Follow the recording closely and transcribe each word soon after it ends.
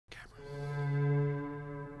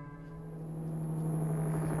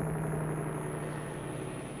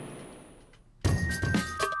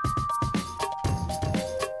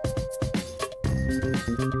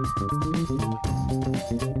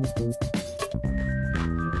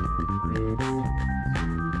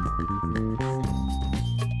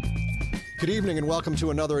Good evening and welcome to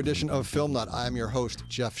another edition of Film Nut. I'm your host,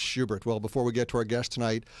 Jeff Schubert. Well, before we get to our guest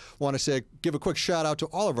tonight, I want to give a quick shout out to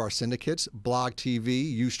all of our syndicates, Blog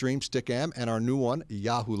TV, Ustream, Stickam, and our new one,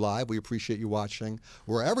 Yahoo Live. We appreciate you watching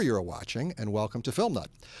wherever you're watching, and welcome to Film Nut.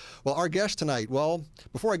 Well, our guest tonight, well,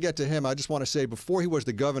 before I get to him, I just want to say before he was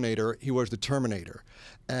the Govenator, he was the Terminator.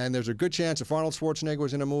 And there's a good chance if Arnold Schwarzenegger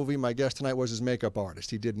was in a movie, my guest tonight was his makeup artist.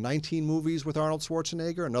 He did 19 movies with Arnold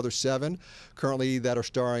Schwarzenegger, another 7 currently that are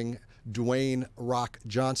starring Dwayne "Rock"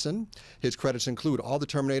 Johnson. His credits include all the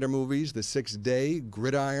Terminator movies, The Sixth Day,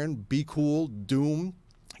 Gridiron, Be Cool, Doom,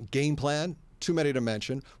 Game Plan, too many to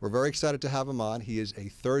mention. We're very excited to have him on. He is a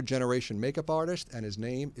third-generation makeup artist, and his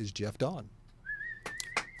name is Jeff Dawn.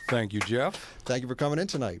 Thank you, Jeff. Thank you for coming in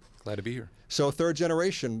tonight. Glad to be here. So third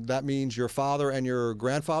generation, that means your father and your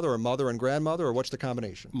grandfather, or mother and grandmother, or what's the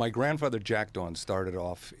combination? My grandfather, Jack Dawn, started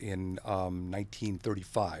off in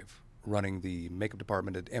 1935 running the makeup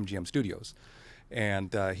department at MGM Studios,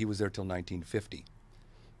 and he was there till 1950.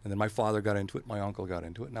 And then my father got into it, my uncle got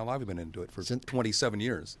into it. Now I've been into it for 27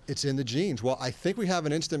 years. It's in the genes. Well, I think we have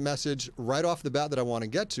an instant message right off the bat that I want to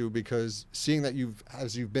get to, because seeing that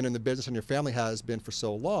as you've been in the business and your family has been for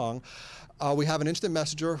so long, we have an instant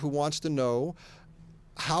messenger who wants to know,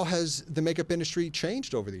 how has the makeup industry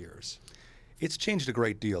changed over the years? It's changed a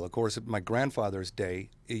great deal. Of course, at my grandfather's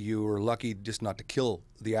day, you were lucky just not to kill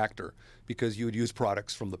the actor, because you would use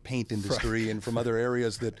products from the paint industry and from other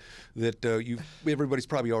areas that everybody's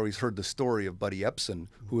probably always heard the story of Buddy Epson,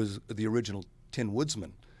 who was the original Tin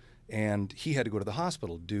Woodsman, and he had to go to the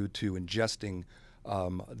hospital due to ingesting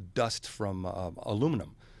dust from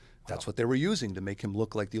aluminum. That's what they were using to make him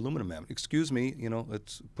look like the aluminum man. Excuse me,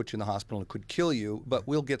 let's put you in the hospital and it could kill you, but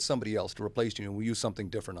we'll get somebody else to replace you and we'll use something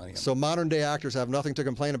different on him. So modern day actors have nothing to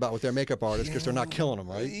complain about with their makeup artists because they're not killing them,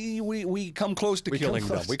 right? We come close to killing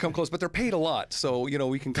them. We come close, but they're paid a lot, so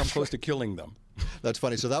we can come close to killing them. That's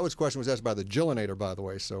funny. So that question was asked by the Govenator, by the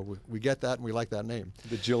way, so we get that and we like that name.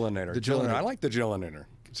 The Govenator. The Govenator. I like the Govenator.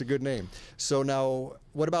 It's a good name. So now,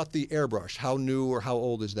 what about the airbrush? How new or how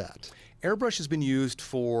old is that? Airbrush has been used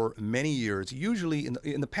for many years. Usually,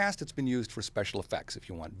 in the past, it's been used for special effects. If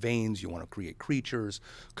you want veins, you want to create creatures,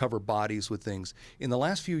 cover bodies with things. In the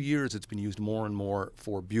last few years, it's been used more and more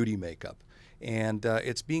for beauty makeup. And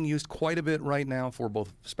it's being used quite a bit right now for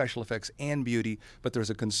both special effects and beauty, but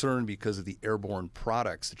there's a concern because of the airborne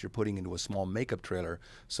products that you're putting into a small makeup trailer.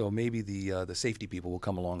 So maybe the safety people will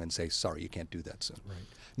come along and say, sorry, you can't do that soon. Right.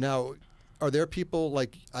 Now, are there people,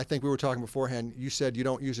 like I think we were talking beforehand, you said you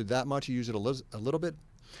don't use it that much, you use it a little bit?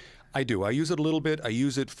 I do. I use it a little bit. I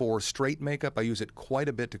use it for straight makeup. I use it quite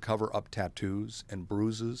a bit to cover up tattoos and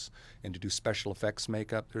bruises and to do special effects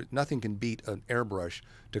makeup. Nothing can beat an airbrush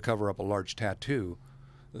to cover up a large tattoo.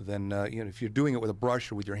 Then if you're doing it with a brush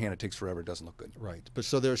or with your hand, it takes forever. It doesn't look good. Right. But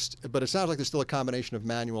it sounds like there's still a combination of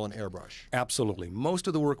manual and airbrush. Absolutely. Most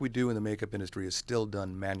of the work we do in the makeup industry is still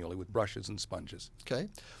done manually with brushes and sponges. Okay.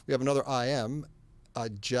 We have another IM,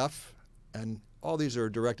 Jeff, and all these are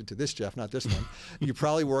directed to this Jeff, not this one. You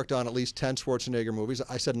probably worked on at least 10 Schwarzenegger movies.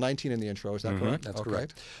 I said 19 in the intro. Is that correct? That's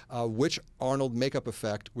correct. Which Arnold makeup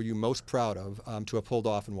effect were you most proud of to have pulled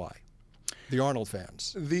off, and why? The Arnold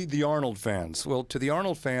fans. The Arnold fans. Well, to the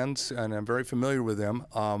Arnold fans, and I'm very familiar with them,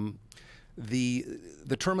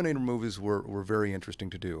 the Terminator movies were very interesting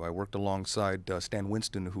to do. I worked alongside Stan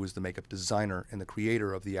Winston, who is the makeup designer and the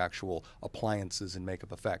creator of the actual appliances and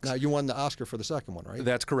makeup effects. Now, you won the Oscar for the second one, right?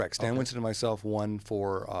 That's correct. Stan Winston and myself won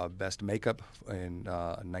for Best Makeup in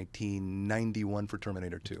 1991 for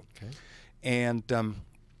Terminator 2. Okay. And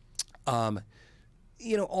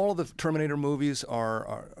all of the Terminator movies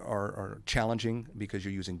are challenging because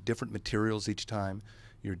you're using different materials each time.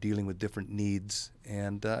 You're dealing with different needs.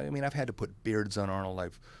 And, I've had to put beards on Arnold.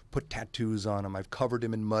 I've put tattoos on him. I've covered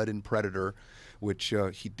him in mud in Predator, which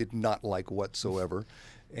he did not like whatsoever.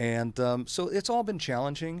 And so it's all been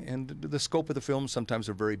challenging. And the scope of the films sometimes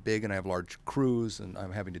are very big, and I have large crews, and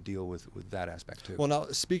I'm having to deal with that aspect, too. Well, now,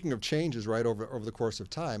 speaking of changes, right, over the course of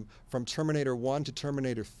time, from Terminator 1 to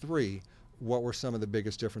Terminator 3, what were some of the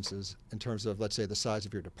biggest differences in terms of, let's say, the size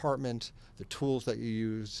of your department, the tools that you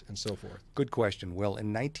use, and so forth? Good question. Well,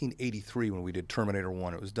 in 1983, when we did Terminator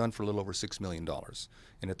 1, it was done for a little over $6 million.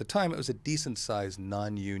 And at the time, it was a decent-sized,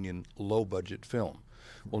 non-union, low-budget film.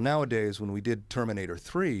 Well, nowadays, when we did Terminator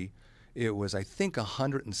 3, it was, I think,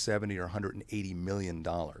 $170 or $180 million.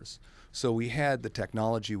 So we had the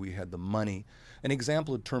technology, we had the money. An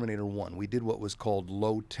example of Terminator 1, we did what was called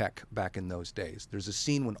low tech back in those days. There's a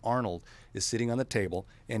scene when Arnold is sitting on the table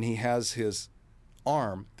and he has his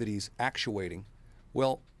arm that he's actuating.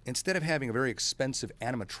 Well, instead of having a very expensive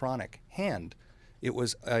animatronic hand, it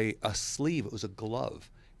was a sleeve, it was a glove.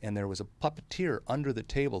 and there was a puppeteer under the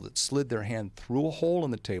table that slid their hand through a hole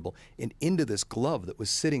in the table and into this glove that was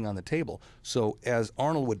sitting on the table. So as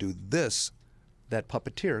Arnold would do this, that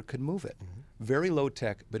puppeteer could move it. Very low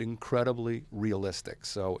tech, but incredibly realistic.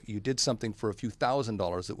 So you did something for a few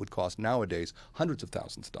 $1,000s that would cost nowadays hundreds of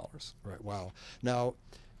thousands of dollars. Right, wow. Now,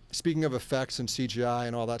 speaking of effects and CGI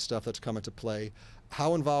and all that stuff that's come into play,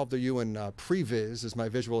 how involved are you in previs, as my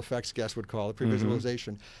visual effects guest would call it,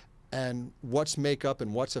 pre-visualization? And what's makeup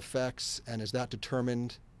and what's effects, and is that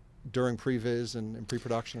determined during previs and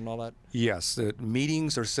pre-production and all that? Yes, the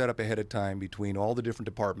meetings are set up ahead of time between all the different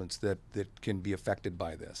departments that can be affected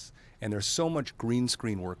by this. And there's so much green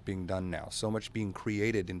screen work being done now, so much being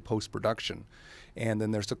created in post-production. And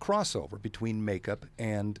then there's a crossover between makeup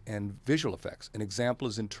and visual effects. An example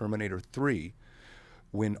is in Terminator 3,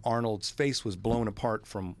 when Arnold's face was blown apart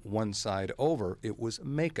from one side over, it was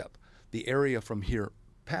makeup. The area from here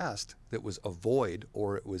past that was a void,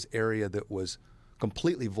 or it was area that was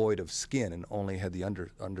completely void of skin and only had the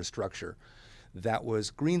understructure, that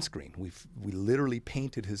was green screen. We literally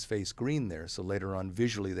painted his face green there, so later on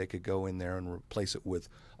visually they could go in there and replace it with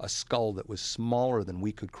a skull that was smaller than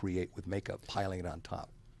we could create with makeup, piling it on top.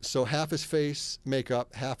 So half his face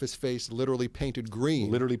makeup, half his face literally painted green.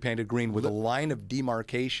 Literally painted green with a line of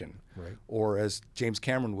demarcation, right. Or as James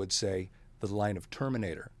Cameron would say, the line of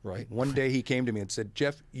Terminator. Right. One day he came to me and said,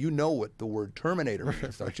 "Jeff, you know what the word Terminator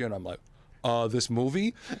means, don't you?" And I'm like, this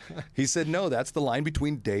movie? He said, "No, that's the line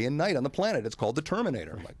between day and night on the planet. It's called the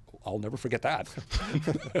Terminator." I'm like, I'll never forget that.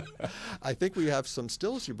 I think we have some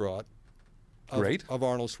stills you brought. Great. Of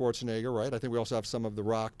Arnold Schwarzenegger, right? I think we also have some of The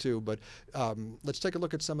Rock, too. But let's take a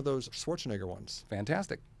look at some of those Schwarzenegger ones.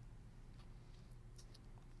 Fantastic.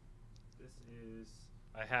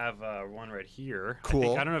 I have one right here.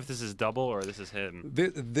 Cool. I don't know if this is double or this is him.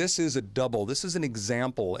 This is a double. This is an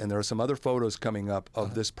example, and there are some other photos coming up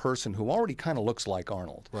of this person who already kind of looks like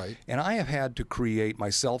Arnold. Right. And I have had to create,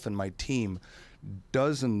 myself and my team,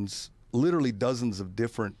 dozens, literally dozens of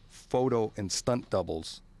different photo and stunt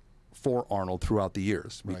doubles for Arnold throughout the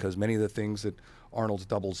years, because many of the things that Arnold's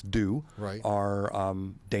doubles do are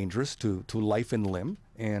dangerous to life and limb.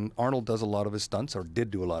 And Arnold does a lot of his stunts, or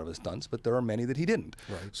did do a lot of his stunts, but there are many that he didn't.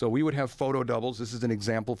 Right. So we would have photo doubles. This is an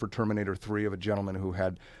example for Terminator 3 of a gentleman who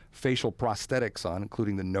had facial prosthetics on,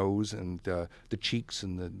 including the nose and the cheeks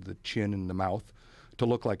and the chin and the mouth, to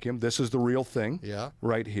look like him. This is the real thing,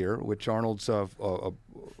 right here, which Arnold's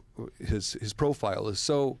his profile is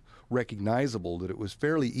so recognizable that it was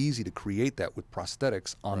fairly easy to create that with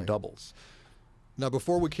prosthetics on doubles. Now,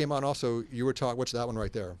 before we came on, also, you were talking, what's that one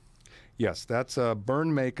right there? Yes, that's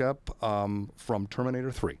burn makeup from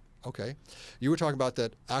Terminator 3. Okay. You were talking about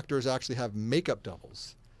that actors actually have makeup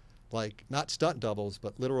doubles, like not stunt doubles,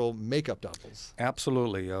 but literal makeup doubles.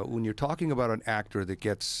 Absolutely. When you're talking about an actor that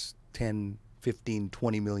gets $10, $15,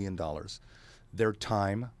 $20 million, their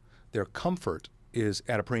time, their comfort is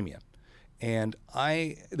at a premium. And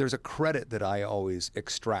there's a credit that I always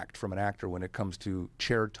extract from an actor when it comes to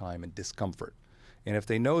chair time and discomfort. And if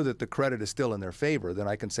they know that the credit is still in their favor, then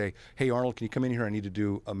I can say, "Hey, Arnold, can you come in here? I need to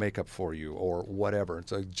do a makeup for you," or whatever.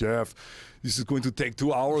 It's like, "Jeff, this is going to take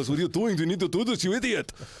 2 hours. What are you doing? You need to do this, you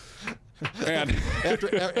idiot." And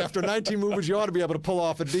after 19 movies, you ought to be able to pull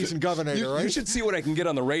off a decent Govenator, right? You should see what I can get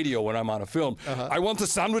on the radio when I'm on a film. I want the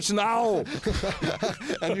sandwich now.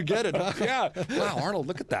 And you get it, huh? Yeah. Wow, Arnold,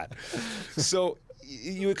 look at that. So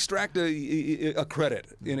you extract a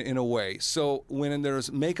credit in a way. So when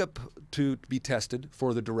there's makeup to be tested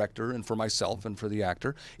for the director and for myself and for the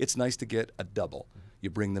actor, it's nice to get a double. You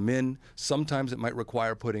bring them in. Sometimes it might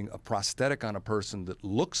require putting a prosthetic on a person that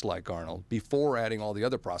looks like Arnold before adding all the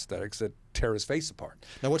other prosthetics that tear his face apart.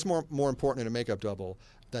 Now, what's more important in a makeup double,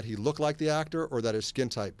 that he look like the actor or that his skin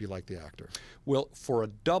type be like the actor? Well, for a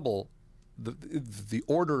double, the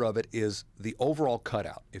order of it is the overall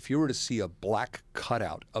cutout. If you were to see a black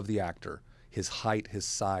cutout of the actor, his height, his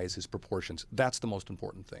size, his proportions, that's the most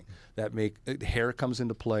important thing. Hair comes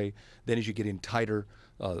into play. Then as you get in tighter,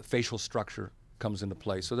 facial structure comes into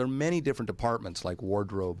play. So there are many different departments like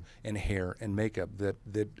wardrobe and hair and makeup that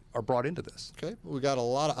are brought into this. Okay, we got a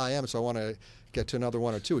lot of IM, so I want to get to another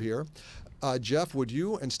one or two here. Jeff, would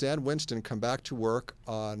you and Stan Winston come back to work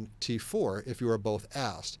on T4 if you were both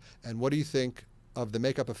asked? And what do you think of the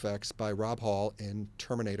makeup effects by Rob Hall in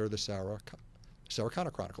Terminator, the Sarah Connor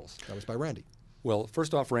Chronicles? That was by Randy. Well,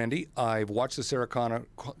 first off, Randy, I've watched the Sarah Connor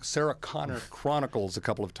Chronicles a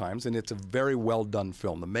couple of times, and it's a very well done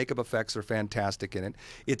film. The makeup effects are fantastic in it.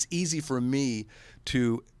 It's easy for me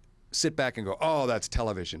to sit back and go, oh, that's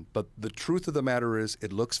television. But the truth of the matter is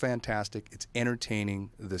it looks fantastic. It's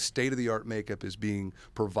entertaining. The state-of-the-art makeup is being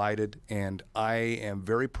provided, and I am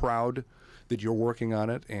very proud that you're working on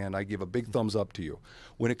it, and I give a big thumbs up to you.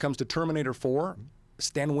 When it comes to Terminator 4,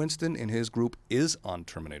 Stan Winston and his group is on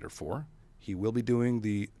Terminator 4. He will be doing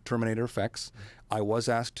the Terminator effects. I was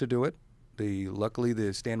asked to do it. Luckily,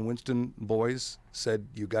 the Stan Winston boys said,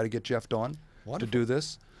 you got to get Jeff Dawn to do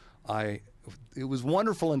this. It was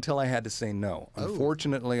wonderful until I had to say no. Oh.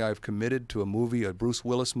 Unfortunately, I've committed to a movie, a Bruce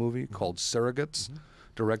Willis movie called Surrogates,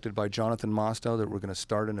 directed by Jonathan Mostow, that we're going to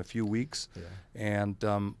start in a few weeks. Yeah.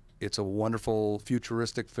 And it's a wonderful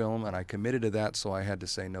futuristic film, and I committed to that, so I had to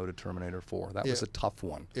say no to Terminator 4. That was a tough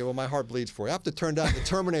one. Yeah, well, my heart bleeds for you. I have to turn down the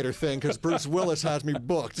Terminator thing because Bruce Willis has me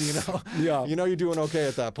booked, you know? Yeah. You know you're doing okay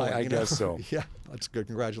at that point. I guess so. Yeah, that's good.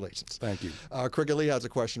 Congratulations. Thank you. Cricket Lee has a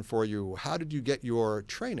question for you. How did you get your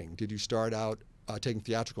training? Did you start out taking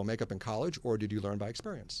theatrical makeup in college, or did you learn by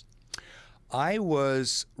experience? I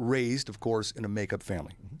was raised, of course, in a makeup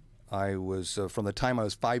family. I was, from the time I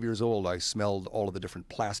was 5 years old, I smelled all of the different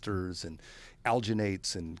plasters and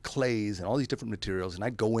alginates and clays and all these different materials, and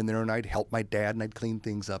I'd go in there and I'd help my dad and I'd clean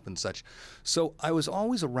things up and such. So I was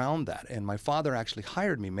always around that, and my father actually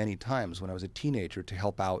hired me many times when I was a teenager to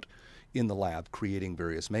help out in the lab creating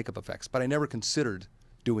various makeup effects, but I never considered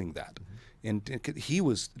doing that. And he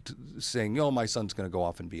was saying, oh, my son's going to go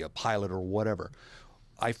off and be a pilot or whatever.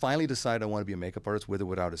 I finally decided I want to be a makeup artist with or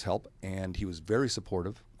without his help, and he was very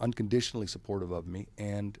supportive, unconditionally supportive of me,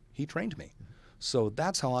 and he trained me. So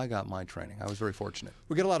that's how I got my training. I was very fortunate.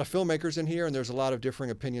 We get a lot of filmmakers in here, and there's a lot of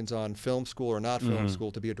differing opinions on film school or not film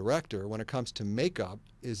school to be a director. When it comes to makeup,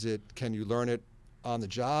 can you learn it on the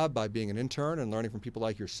job by being an intern and learning from people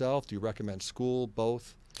like yourself? Do you recommend school,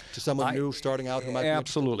 both? To someone new starting out who might be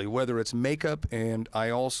absolutely, whether it's makeup, and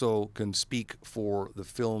I also can speak for the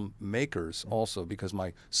filmmakers also, because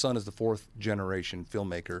my son is the 4th generation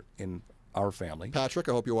filmmaker in our family. Patrick,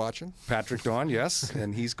 I hope you're watching. Patrick Dawn, yes,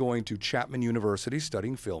 and he's going to Chapman University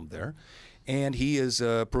studying film there, and he is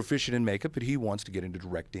proficient in makeup, but he wants to get into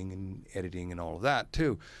directing and editing and all of that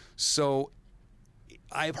too. So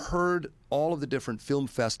I've heard all of the different film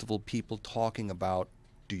festival people talking about,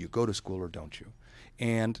 do you go to school or don't you?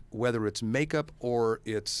 And whether it's makeup or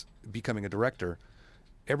it's becoming a director,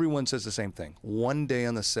 everyone says the same thing. One day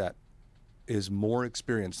on the set is more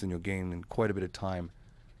experience than you'll gain in quite a bit of time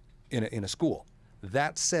in a school.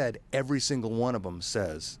 That said, every single one of them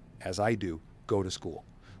says, as I do, go to school.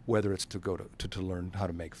 Whether it's to go to learn how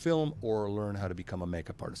to make film or learn how to become a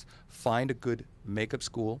makeup artist. Find a good makeup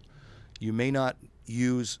school. You may not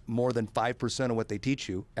use more than 5% of what they teach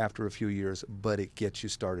you after a few years, but it gets you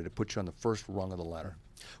started. It puts you on the first rung of the ladder.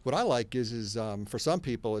 What I like is for some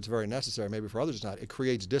people it's very necessary, maybe for others it's not. It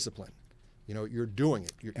creates discipline. You know, you're doing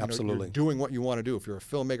it. Absolutely. You're doing what you want to do. If you're a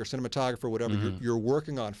filmmaker, cinematographer, whatever, you're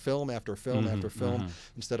working on film after film after film.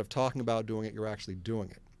 Instead of talking about doing it, you're actually doing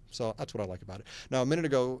it. So that's what I like about it. Now, a minute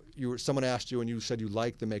ago, someone asked you, and you said you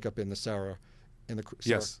liked the makeup in the Sarah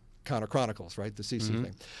Connor Chronicles, right? The CC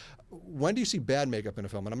thing. When do you see bad makeup in a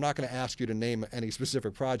film? And I'm not going to ask you to name any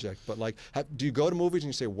specific project, but like, do you go to movies and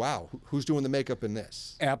you say, wow, who's doing the makeup in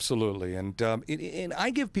this? Absolutely. And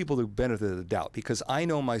I give people the benefit of the doubt, because I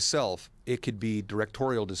know myself it could be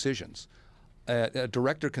directorial decisions. A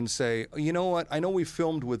director can say, you know what, I know we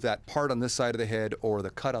filmed with that part on this side of the head or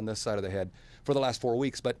the cut on this side of the head for the last 4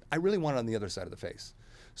 weeks, but I really want it on the other side of the face.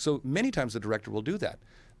 So many times the director will do that.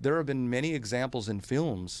 There have been many examples in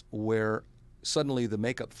films where suddenly the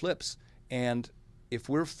makeup flips, and if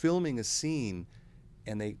we're filming a scene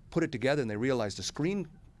and they put it together and they realize the screen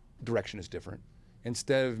direction is different,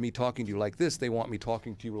 instead of me talking to you like this, they want me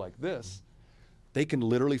talking to you like this, they can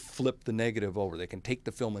literally flip the negative over. They can take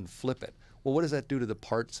the film and flip it. Well, what does that do to the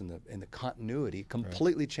parts and the continuity? It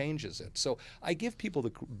completely changes it. So I give people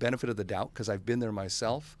the benefit of the doubt because I've been there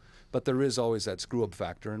myself, but there is always that screw-up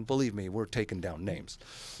factor, and believe me, we're taking down names.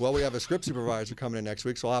 Well, we have a script supervisor coming in next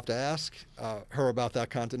week, so I'll have to ask her about that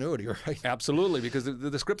continuity, right? Absolutely, because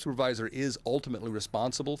the script supervisor is ultimately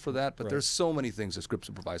responsible for that, but there's so many things the script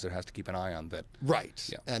supervisor has to keep an eye on that. Right,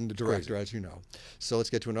 and the director, as you know. So let's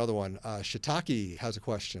get to another one. Shiitake has a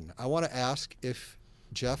question. I want to ask if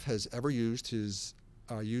Jeff has ever used his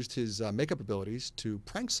makeup abilities to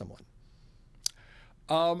prank someone.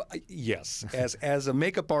 Yes, as a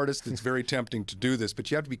makeup artist, it's very tempting to do this,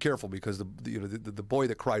 but you have to be careful because the boy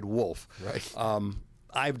that cried wolf. Right.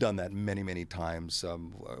 I've done that many, many times. I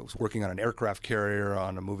was working on an aircraft carrier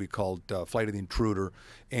on a movie called Flight of the Intruder,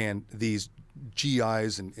 and these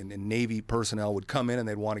GIs and Navy personnel would come in and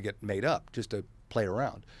they'd want to get made up just to play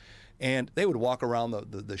around. And they would walk around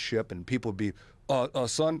the ship, and people would be,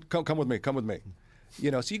 son, come with me, come with me. You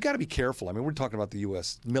know, so you got to be careful. I mean, we're talking about the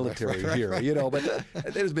U.S. military here, you know, but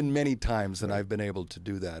there's been many times that I've been able to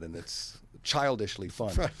do that, and it's childishly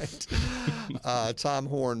fun. Right. Tom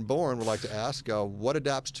Horn-Born would like to ask, what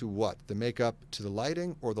adapts to what? The makeup to the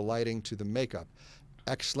lighting or the lighting to the makeup?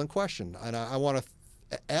 Excellent question. And I want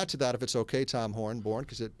to add to that, if it's okay, Tom Horn-Born,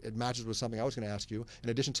 because it matches with something I was going to ask you. In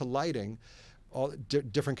addition to lighting, all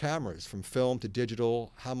different cameras, from film to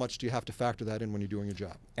digital, how much do you have to factor that in when you're doing your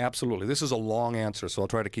job? Absolutely. This is a long answer, so I'll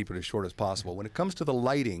try to keep it as short as possible. When it comes to the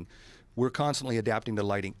lighting, we're constantly adapting to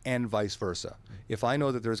lighting and vice versa. If I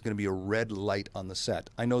know that there's going to be a red light on the set,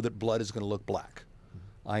 I know that blood is going to look black.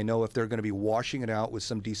 I know if they're going to be washing it out with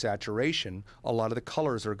some desaturation, a lot of the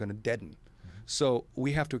colors are going to deaden. So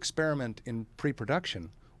we have to experiment in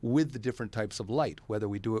pre-production with the different types of light, whether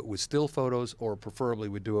we do it with still photos or preferably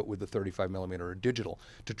we do it with the 35mm or digital,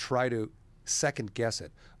 to try to second guess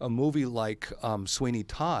it. A movie like Sweeney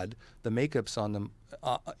Todd, the makeups on them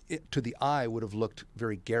to the eye would have looked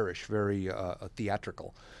very garish, very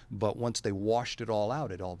theatrical. But once they washed it all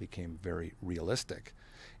out, it all became very realistic.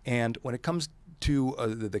 And when it comes to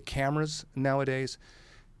the cameras nowadays,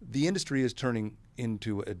 the industry is turning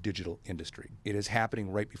into a digital industry. It is happening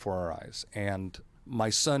right before our eyes. And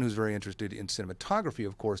my son, who's very interested in cinematography,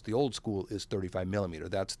 of course, the old school is 35mm.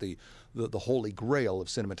 That's the holy grail of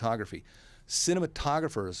cinematography.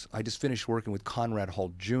 Cinematographers, I just finished working with Conrad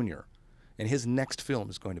Hall Jr., and his next film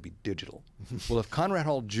is going to be digital. Well, if Conrad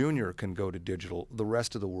Hall Jr. can go to digital, the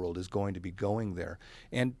rest of the world is going to be going there.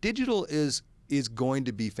 And digital is going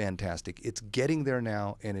to be fantastic. It's getting there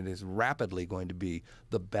now, and it is rapidly going to be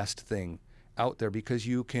the best thing out there because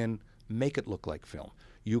you can make it look like film.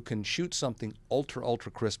 You can shoot something ultra,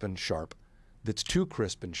 ultra crisp and sharp that's too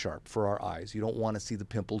crisp and sharp for our eyes. You don't want to see the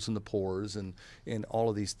pimples and the pores and all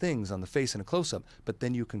of these things on the face in a close-up, but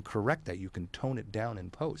then you can correct that. You can tone it down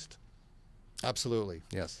in post. Absolutely.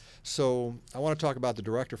 Yes. So I want to talk about the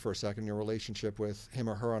director for a second, your relationship with him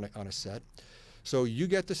or her on a set. So you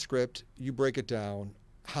get the script, you break it down.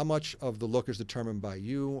 How much of the look is determined by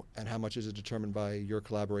you, and how much is it determined by your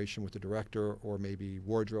collaboration with the director, or maybe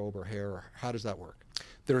wardrobe or hair? How does that work?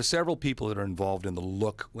 There are several people that are involved in the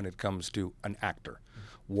look when it comes to an actor.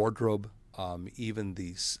 Wardrobe, even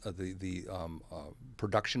the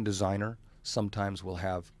production designer sometimes will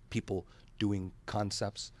have people doing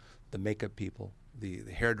concepts, the makeup people, the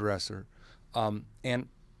hairdresser. And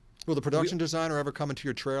will the production designer ever come into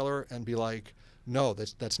your trailer and be like, no,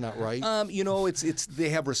 that's not right? You know, they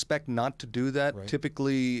have respect not to do that. Right.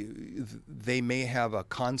 Typically, they may have a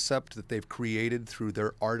concept that they've created through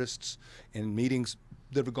their artists in meetings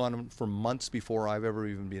that have gone on for months before I've ever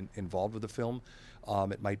even been involved with the film.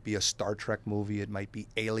 It might be a Star Trek movie, it might be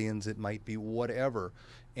Aliens, it might be whatever.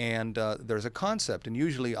 And there's a concept, and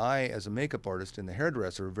usually I, as a makeup artist and the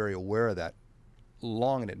hairdresser, are very aware of that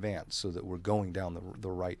long in advance so that we're going down the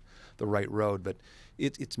right road. But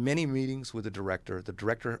it's many meetings with the director. The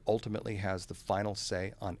director ultimately has the final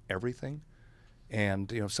say on everything.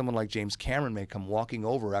 And you know, someone like James Cameron may come walking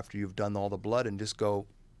over after you've done all the blood and just go,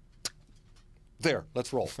 there,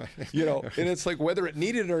 let's roll. You know, and it's like whether it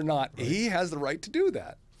needed it or not, right, he has the right to do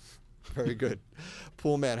that. Very good.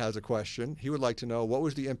 Poolman has a question. He would like to know, what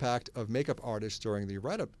was the impact of makeup artists during the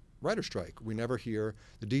writer strike? We never hear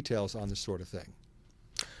the details on this sort of thing.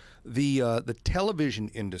 The television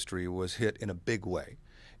industry was hit in a big way.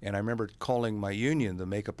 And I remember calling my union, the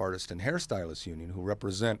Makeup Artist and Hairstylist Union, who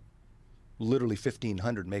represent literally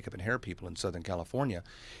 1,500 makeup and hair people in Southern California,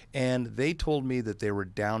 and they told me that they were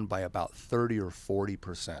down by about 30 or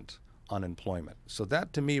 40% unemployment. So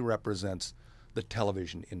that to me represents the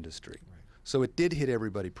television industry. Right. So it did hit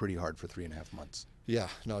everybody pretty hard for 3.5 months. Yeah,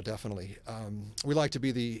 no, definitely. We like to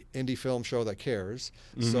be the indie film show that cares.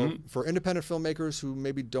 Mm-hmm. So for independent filmmakers who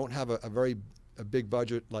maybe don't have a big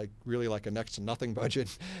budget, like really like a next to nothing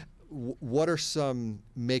budget, what are some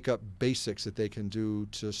makeup basics that they can do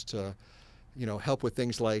just to, you know, help with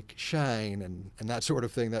things like shine and that sort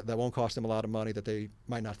of thing that won't cost them a lot of money that they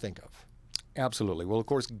might not think of? Absolutely. Well, of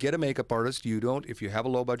course, get a makeup artist. If you have a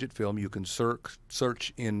low budget film, you can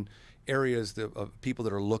search in areas of people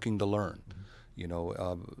that are looking to learn. Mm-hmm. You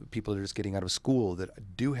know, people that are just getting out of school that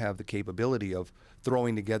do have the capability of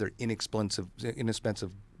throwing together inexpensive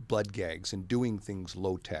blood gags and doing things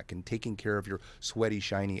low tech and taking care of your sweaty,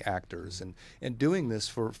 shiny actors and doing this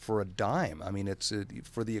for a dime. I mean, it's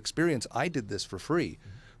for the experience. I did this for free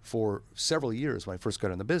for several years when I first got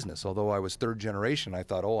in the business. Although I was third generation, I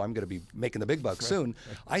thought, oh, I'm going to be making the big bucks soon.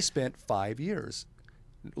 I spent 5 years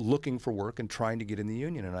looking for work and trying to get in the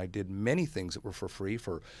union. And I did many things that were for free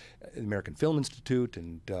for the American Film Institute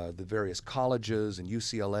and the various colleges and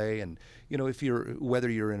UCLA. And, you know, whether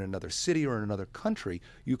you're in another city or in another country,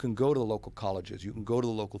 you can go to the local colleges, you can go to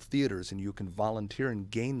the local theaters, and you can volunteer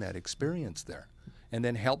and gain that experience there. And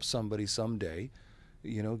then help somebody someday,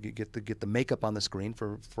 you know, get the makeup on the screen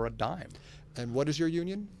for a dime. And what is your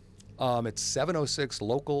union? It's 706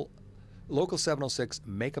 local 706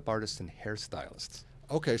 makeup artists and hairstylists.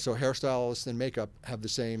 Okay, so hairstylists and makeup have the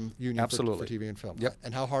same union for TV and film. Yep.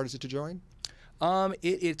 And how hard is it to join?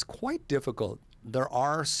 It's quite difficult. There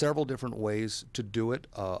are several different ways to do it.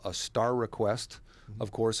 A star request,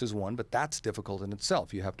 of course, is one, but that's difficult in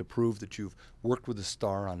itself. You have to prove that you've worked with a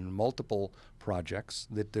star on multiple projects,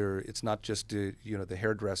 that it's not just you know, the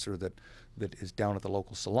hairdresser that is down at the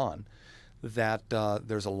local salon, that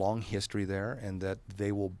there's a long history there and that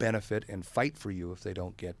they will benefit and fight for you if they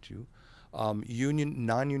don't get you.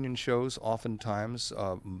 Non-union shows oftentimes,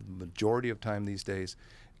 majority of time these days,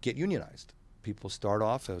 get unionized. People start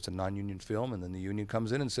off as a non-union film, and then the union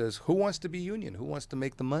comes in and says, who wants to be union? Who wants to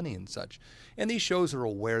make the money and such? And these shows are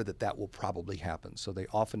aware that that will probably happen, so they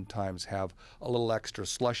oftentimes have a little extra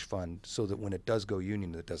slush fund so that when it does go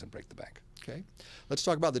union, it doesn't break the bank. Okay. Let's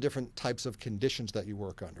talk about the different types of conditions that you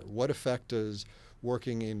work under. What effect does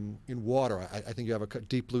working in water? I think you have a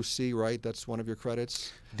Deep Blue Sea, right? That's one of your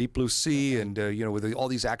credits. Deep Blue Sea, and you know, with all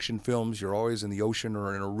these action films, you're always in the ocean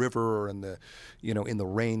or in a river or in the, you know, in the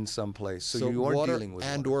rain someplace. So you are water dealing with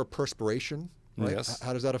and water. Or perspiration. Right? Yes.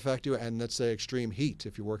 How does that affect you? And let's say extreme heat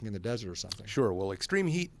if you're working in the desert or something. Sure. Well, extreme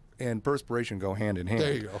heat and perspiration go hand in hand.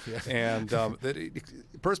 There you go. Yeah. And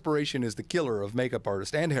perspiration is the killer of makeup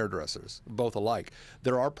artists and hairdressers, both alike.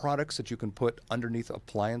 There are products that you can put underneath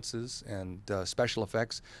appliances and special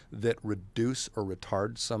effects that reduce or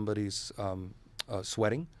retard somebody's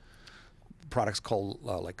sweating. Products called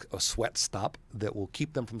like a sweat stop that will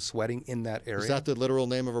keep them from sweating in that area. Is that the literal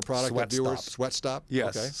name of a product Sweat that viewers? Stop. Sweat Stop?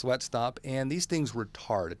 Yes, Okay. Sweat Stop. And these things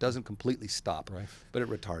retard. It doesn't completely stop, Right. but it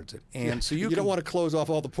retards it. And so you don't want to close off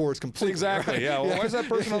all the pores completely. Exactly. Right? Yeah. Well, why is that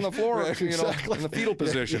person on the floor? Right, you know, exactly. in the fetal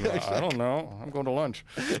position. Yeah, exactly. I don't know. I'm going to lunch.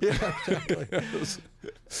 Yeah, exactly.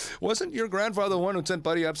 Wasn't your grandfather the one who sent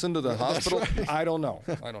Buddy Epson to the hospital? right. I don't know.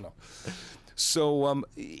 I don't know. So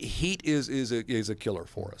heat is a killer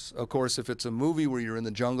for us. Of course, if it's a movie where you're in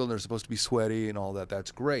the jungle and they're supposed to be sweaty and all that,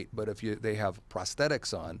 that's great. But if they have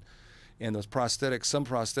prosthetics on, and those prosthetics, some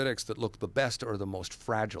prosthetics that look the best are the most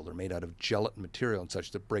fragile. They're made out of gelatin material and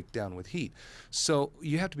such that break down with heat. So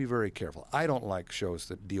you have to be very careful. I don't like shows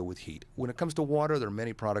that deal with heat. When it comes to water, there are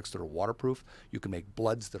many products that are waterproof. You can make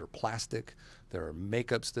bloods that are plastic. There are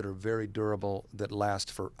makeups that are very durable that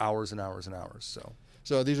last for hours and hours and hours.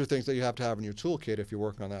 So these are things that you have to have in your toolkit if you're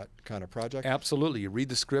working on that kind of project? Absolutely. You read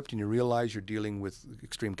the script and you realize you're dealing with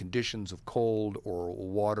extreme conditions of cold or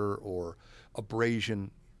water or abrasion,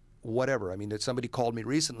 whatever. I mean, somebody called me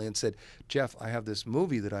recently and said, Jeff, I have this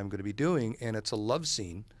movie that I'm going to be doing, and it's a love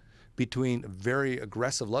scene between, a very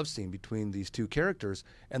aggressive love scene between these two characters,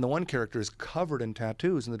 and the one character is covered in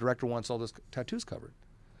tattoos, and the director wants all those tattoos covered.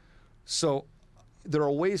 So there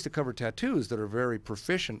are ways to cover tattoos that are very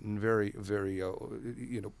proficient and very, very,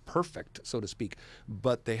 you know, perfect, so to speak,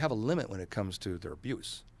 but they have a limit when it comes to their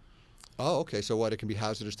abuse. Oh, okay. So what? It can be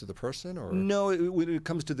hazardous to the person, or no? When it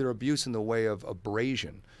comes to their abuse in the way of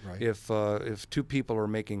abrasion, right. If two people are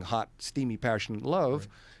making hot, steamy, passionate love,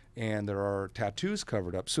 right. and there are tattoos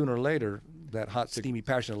covered up, sooner or later that hot, steamy,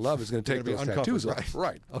 passionate love is going to take those tattoos off.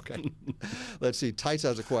 Right. Okay. Let's see. Tights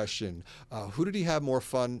has a question. Who did he have more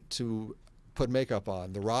fun to put makeup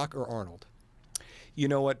on, The Rock or Arnold? You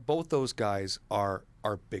know what? Both those guys are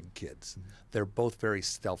big kids. Mm-hmm. They're both very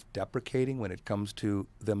self-deprecating when it comes to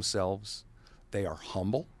themselves. They are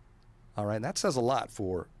humble. All right, and that says a lot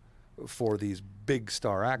for these big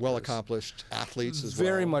star actors. Well-accomplished athletes as well.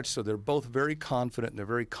 Very much so. They're both very confident and they're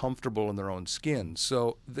very comfortable in their own skin.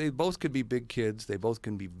 So they both could be big kids. They both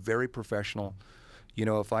can be very professional. You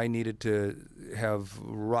know, if I needed to have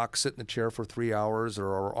Rock sit in a chair for 3 hours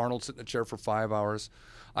or Arnold sit in a chair for 5 hours.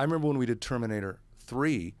 I remember when we did Terminator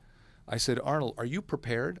 3, I said, Arnold, are you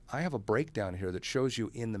prepared? I have a breakdown here that shows you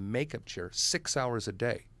in the makeup chair 6 hours a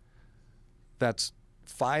day. That's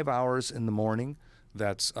 5 hours in the morning.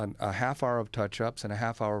 That's a half hour of touch-ups and a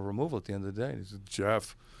half hour of removal at the end of the day. He said,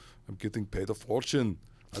 Jeff, I'm getting paid a fortune.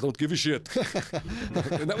 I don't give a shit.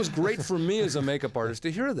 And that was great for me as a makeup artist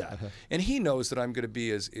to hear that. And he knows that I'm going to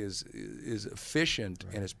be as efficient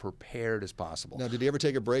and as prepared as possible. Now, did he ever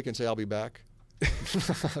take a break and say, I'll be back?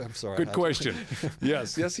 I'm sorry. Good question.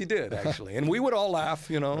 Yes, he did actually, and we would all laugh.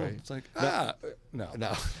 You know, Right. it's like no.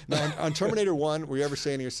 Now, on Terminator 1, were you ever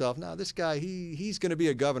saying to yourself, "No, this guy, he's going to be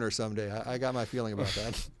a governor someday"? I got my feeling about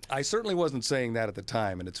that. I certainly wasn't saying that at the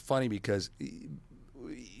time, and it's funny because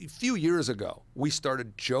a few years ago we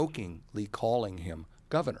started jokingly calling him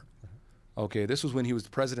governor. Okay, this was when he was the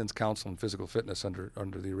President's Counsel on Physical Fitness under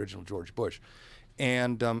the original George Bush.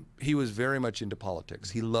 And he was very much into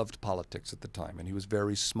politics. He loved politics at the time, and he was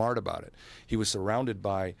very smart about it. He was surrounded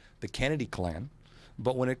by the Kennedy clan,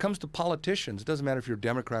 but when it comes to politicians, it doesn't matter if you're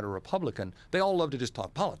Democrat or Republican, they all love to just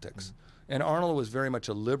talk politics. And Arnold was very much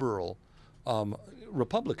a liberal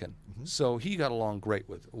Republican, so he got along great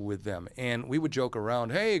with them. And we would joke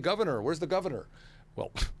around, "Hey, governor, where's the governor?"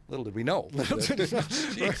 Well, little did we know.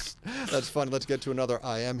 That's fun. Let's get to another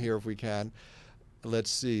I am here if we can.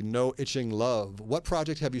 Let's see. No Itching Love. What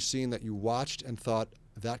project have you seen that you watched and thought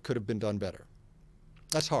that could have been done better?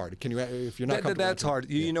 That's hard. Can you, if you're not comfortable? That's hard.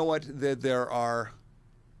 You know what? There are.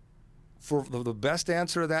 For the best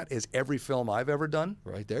answer to that is every film I've ever done.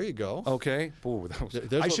 Right, there you go. Okay. Ooh,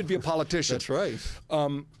 I should be a politician. That's right.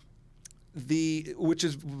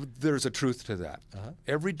 There's a truth to that.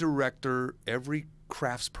 Every director, every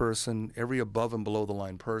craftsperson, every above and below the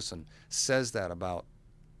line person says that about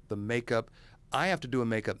the makeup. I have to do a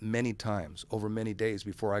makeup many times over many days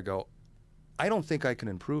before I go, I don't think I can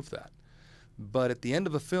improve that. But at the end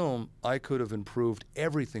of a film, I could have improved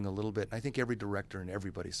everything a little bit. And I think every director and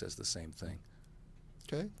everybody says the same thing.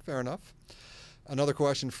 Okay, fair enough. Another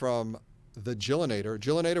question from the Govenator.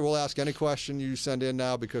 Govenator, we'll ask any question you send in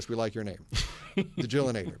now because we like your name. The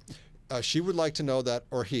Govenator. She would like to know that,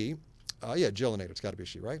 or he, Govenator, it's got to be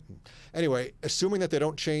she, right? Anyway, assuming that they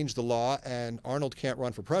don't change the law and Arnold can't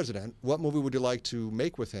run for president, what movie would you like to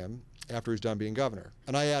make with him after he's done being governor?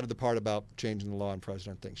 And I added the part about changing the law and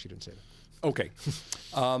president thing. She didn't say that. Okay.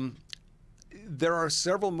 There are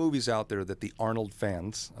several movies out there that the Arnold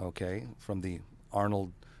fans, from the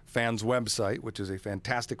Arnold fans website, which is a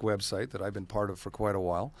fantastic website that I've been part of for quite a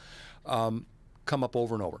while, come up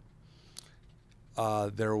over and over.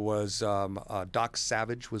 There was Doc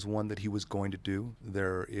Savage was one that he was going to do.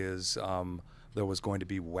 There was going to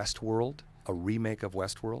be Westworld, a remake of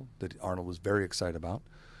Westworld that Arnold was very excited about.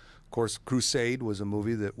 Of course, Crusade was a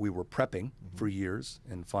movie that we were prepping for years,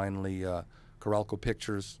 and finally Coralco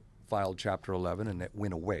Pictures filed Chapter 11, and it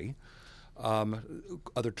went away.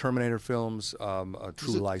 Other Terminator films,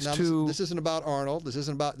 True Lies 2. This isn't about Arnold. This is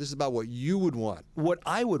about what you would want. What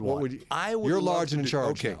I would want. You're large and in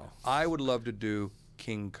charge now. I would love to do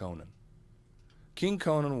King Conan. King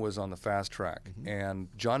Conan was on the fast track, and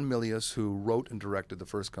John Milius, who wrote and directed the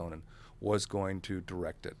first Conan, was going to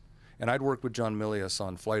direct it. And I'd worked with John Milius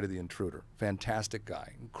on Flight of the Intruder. Fantastic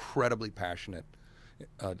guy, incredibly passionate,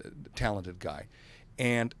 talented guy.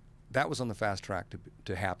 And that was on the fast track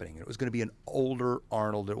to happening. It was going to be an older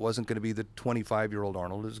Arnold. It wasn't going to be the 25-year-old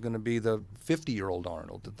Arnold. It was going to be the 50-year-old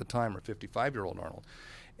Arnold at the time, or 55-year-old Arnold.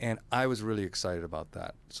 And I was really excited about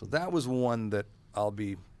that. So that was one that I'll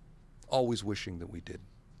be always wishing that we did.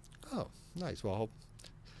 Oh, nice. Well,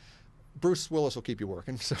 Bruce Willis will keep you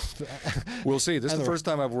working. So we'll see. This is the first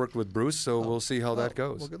time I've worked with Bruce, so we'll see how that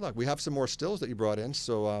goes. Well, good luck. We have some more stills that you brought in,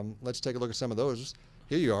 so let's take a look at some of those.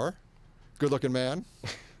 Here you are. Good-looking man.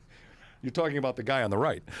 You're talking about the guy on the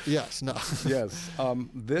right. Yes. No. Yes.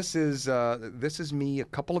 This is me a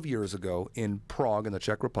couple of years ago in Prague in the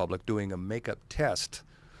Czech Republic doing a makeup test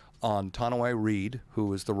on Tanoi Reed,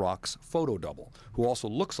 who is The Rock's photo double, who also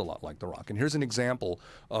looks a lot like The Rock. And here's an example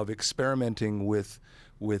of experimenting with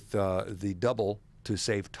the double to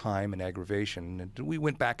save time and aggravation. And we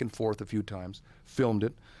went back and forth a few times, filmed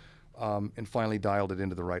it, and finally dialed it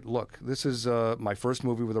into the right look. This is my first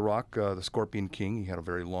movie with The Rock, The Scorpion King. He had a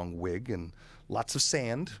very long wig and lots of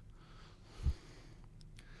sand.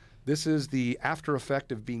 This is the after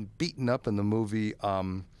effect of being beaten up in the movie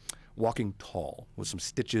Walking Tall, with some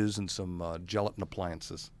stitches and some gelatin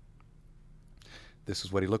appliances. This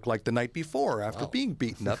is what he looked like the night before after being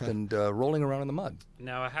beaten up and rolling around in the mud.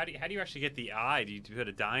 Now, how do you actually get the eye? Do you put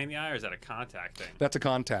a dye in the eye, or is that a contact thing? That's a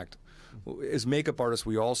contact. As makeup artists,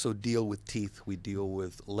 we also deal with teeth. We deal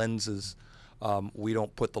with lenses. We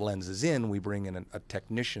don't put the lenses in. We bring in a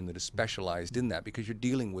technician that is specialized in that, because you're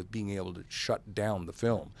dealing with being able to shut down the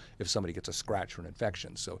film if somebody gets a scratch or an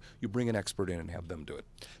infection. So you bring an expert in and have them do it.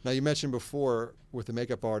 Now, you mentioned before with the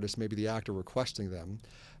makeup artist, maybe the actor requesting them.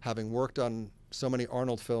 Having worked on so many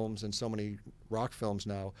Arnold films and so many Rock films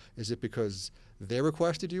now, is it because they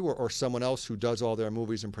requested you, or someone else who does all their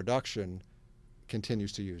movies in production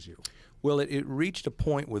continues to use you? Well, it reached a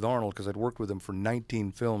point with Arnold, because I'd worked with him for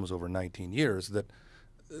 19 films over 19 years, that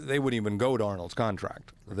they wouldn't even go to Arnold's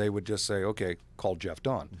contract. They would just say, okay, call Jeff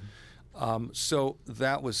Don. So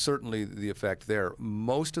that was certainly the effect there.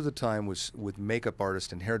 Most of the time was with makeup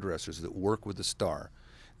artists and hairdressers that work with the star,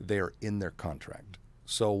 they are in their contract.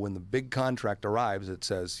 So when the big contract arrives, it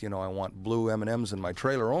says, you know, I want blue M&Ms in my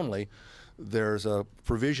trailer only, there's a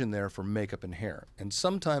provision there for makeup and hair. And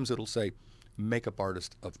sometimes it'll say makeup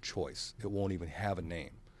artist of choice. It won't even have a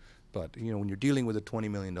name. But, you know, when you're dealing with a $20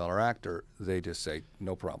 million actor, they just say,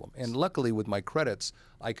 no problem. And luckily, with my credits,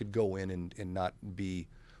 I could go in and not be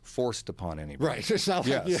forced upon anybody. Right. It's not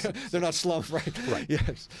like, Yes. yeah, they're not slumped, right? Right.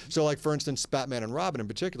 Yes. So, like, for instance, Batman and Robin in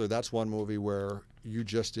particular, that's one movie where you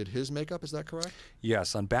just did his makeup, is that correct?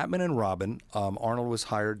 Yes, on Batman and Robin, Arnold was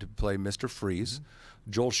hired to play Mr. Freeze.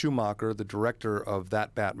 Joel Schumacher, the director of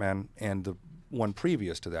that Batman and the one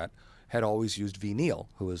previous to that, had always used V. Neil,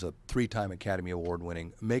 who is a 3-time Academy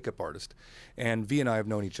Award-winning makeup artist. And V and I have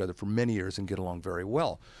known each other for many years and get along very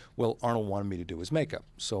well. Well, Arnold wanted me to do his makeup.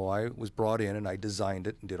 So I was brought in and I designed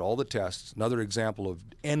it and did all the tests. Another example of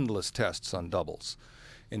endless tests on doubles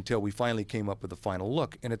until we finally came up with the final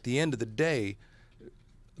look. And at the end of the day,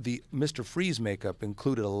 the Mr. Freeze makeup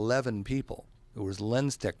included 11 people. There was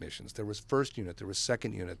lens technicians, there was first unit, there was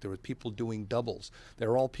second unit, there were people doing doubles. They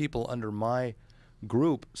were all people under my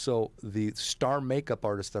group, so the star makeup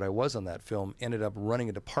artist that I was on that film ended up running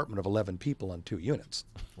a department of 11 people on 2 units.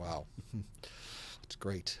 Wow. That's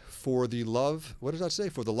great. For the love, what does that say?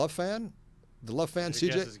 For the love fan? The love fan,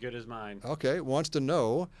 Your guess CJ? as good as mine. Okay, wants to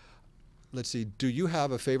know, let's see, do you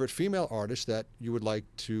have a favorite female artist that you would like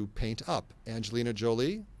to paint up? Angelina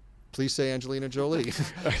Jolie? Please say Angelina Jolie.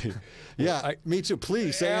 Yeah, me too.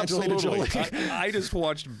 Please say Angelina Jolie. I just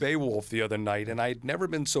watched Beowulf the other night, and I'd never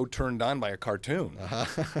been so turned on by a cartoon.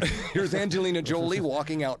 Here's Angelina Jolie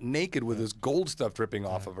walking out naked with this gold stuff dripping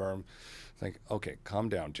off of her. I'm like, okay, calm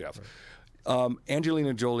down, Jeff.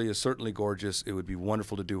 Angelina Jolie is certainly gorgeous. It would be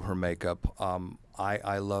wonderful to do her makeup.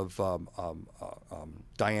 I love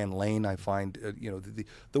Diane Lane. I find you know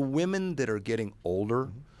the women that are getting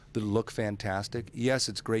older that look fantastic. Yes,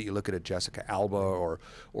 it's great. You look at a Jessica Alba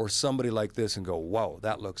or somebody like this and go, "Whoa,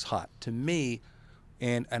 that looks hot." To me,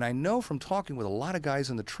 and I know from talking with a lot of guys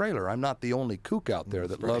in the trailer, I'm not the only kook out there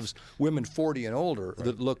that loves women 40 and older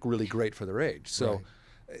that look really great for their age. So,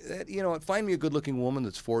 you know, find me a good-looking woman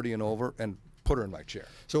that's 40 and over and put her in my chair.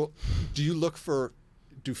 So do you look for,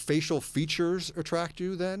 do facial features attract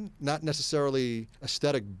you then? Not necessarily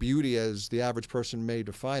aesthetic beauty as the average person may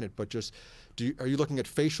define it, but just, are you looking at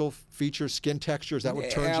facial features, skin texture? Is that what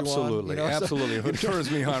turns Absolutely, you on? Absolutely. What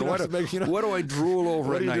turns me on? What do I drool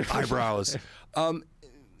over at night? Eyebrows.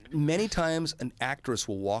 Many times an actress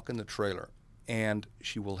will walk in the trailer and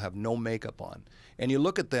she will have no makeup on. And you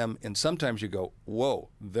look at them and sometimes you go, whoa,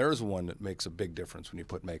 there's one that makes a big difference when you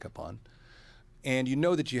put makeup on. And you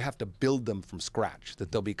know that you have to build them from scratch,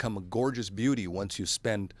 that they'll become a gorgeous beauty once you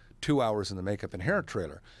spend 2 hours in the makeup and hair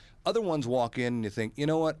trailer. Other ones walk in and you think, you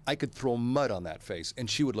know what, I could throw mud on that face and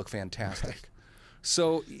she would look fantastic.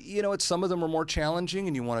 So, you know, some of them are more challenging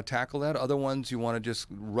and you want to tackle that. Other ones you want to just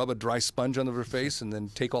rub a dry sponge on their face and then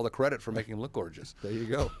take all the credit for making them look gorgeous. There you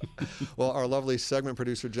go. Well, our lovely segment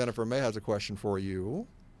producer, Jennifer May, has a question for you.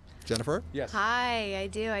 Jennifer? Yes. Hi, I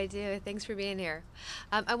do. Thanks for being here.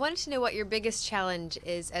 I wanted to know what your biggest challenge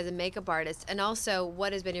is as a makeup artist, and also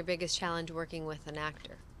what has been your biggest challenge working with an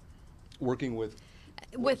actor? Working with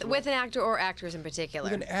an actor or actors in particular.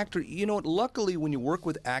 With an actor, you know what, luckily when you work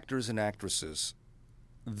with actors and actresses,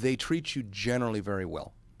 they treat you generally very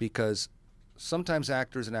well because sometimes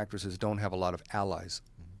actors and actresses don't have a lot of allies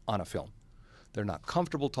on a film. They're not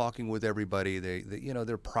comfortable talking with everybody. They you know,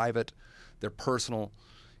 they're private, they're personal.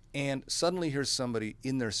 And suddenly here's somebody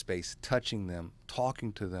in their space, touching them,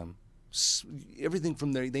 talking to them, everything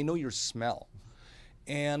from there. They know your smell.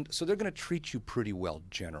 And so they're going to treat you pretty well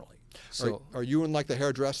generally. So are you in like the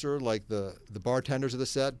hairdresser, like the bartenders of the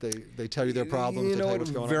set? They tell you their problems, you they know, tell you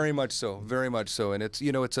what's going on? Very much so, very much so. And it's,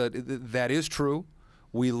 you know, that is true.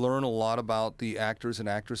 We learn a lot about the actors and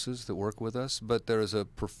actresses that work with us, but there is a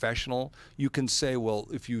professional. You can say, well,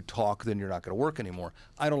 if you talk, then you're not going to work anymore.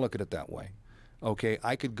 I don't look at it that way. Okay,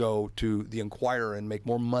 I could go to the Enquirer and make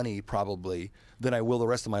more money probably than I will the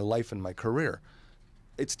rest of my life and my career.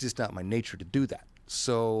 It's just not my nature to do that.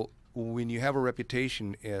 So when you have a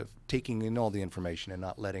reputation of taking in all the information and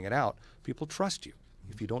not letting it out, people trust you.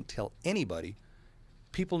 If you don't tell anybody,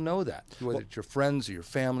 people know that, whether it's your friends or your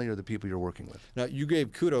family or the people you're working with. Now, you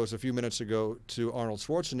gave kudos a few minutes ago to Arnold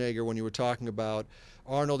Schwarzenegger when you were talking about,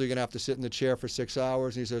 Arnold, you're going to have to sit in the chair for 6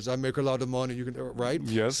 hours. And he says, I make a lot of money. You can, right?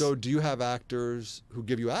 Yes. So do you have actors who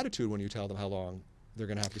give you attitude when you tell them how long they're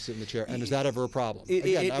going to have to sit in the chair. And is that ever a problem? It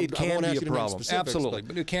I can won't ask be you a to name problem, specifics, absolutely,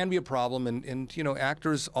 but it can be a problem. And you know,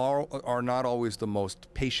 actors are not always the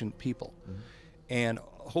most patient people. And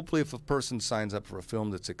hopefully, if a person signs up for a film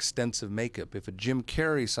that's extensive makeup, if a Jim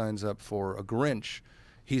Carrey signs up for a Grinch,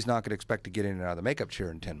 he's not going to expect to get in and out of the makeup chair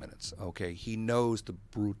in 10 minutes. Okay, he knows the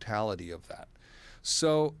brutality of that.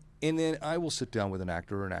 So, and then I will sit down with an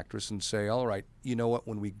actor or an actress and say, all right, you know what,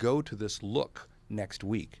 when we go to this look next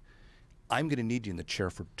week, I'm going to need you in the chair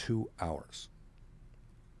for 2 hours.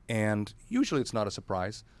 And usually it's not a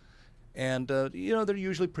surprise. And, you know, they're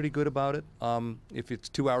usually pretty good about it. If it's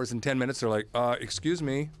 2 hours and 10 minutes, they're like, excuse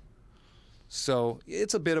me. So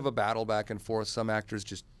it's a bit of a battle back and forth. Some actors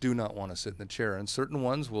just do not want to sit in the chair. And certain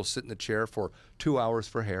ones will sit in the chair for 2 hours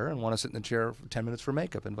for hair and want to sit in the chair for 10 minutes for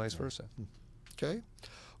makeup and vice versa. Okay.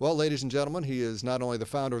 Well, ladies and gentlemen, he is not only the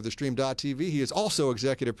founder of TheStream.tv, he is also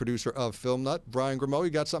executive producer of Film Nut. Brian Grimeau, you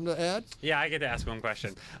got something to add? Yeah, I get to ask one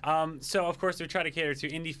question. So, of course, we try to cater to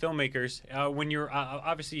indie filmmakers. When you're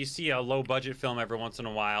obviously you see a low-budget film every once in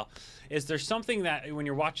a while. Is there something that when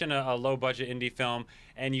you're watching a low-budget indie film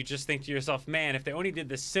and you just think to yourself, man, if they only did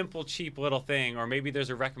this simple, cheap little thing, or maybe there's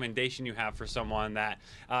a recommendation you have for someone that,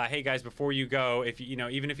 hey guys, before you go, if you know,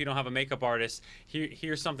 even if you don't have a makeup artist,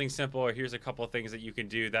 here's something simple, or here's a couple of things that you can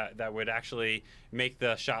do that would actually make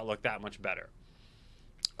the shot look that much better.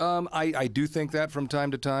 I do think that from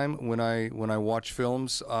time to time when I watch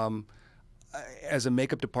films. As a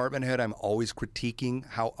makeup department head, I'm always critiquing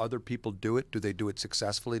how other people do it. Do they do it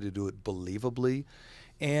successfully? Do they do it believably?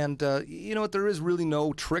 And you know what? There is really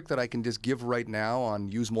no trick that I can just give right now on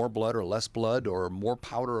use more blood or less blood, or more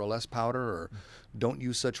powder or less powder, or don't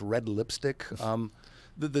use such red lipstick.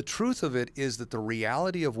 The truth of it is that the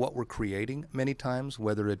reality of what we're creating many times,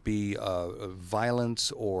 whether it be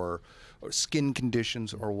violence or skin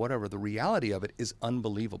conditions or whatever, the reality of it is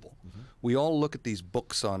unbelievable. We all look at these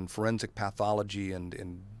books on forensic pathology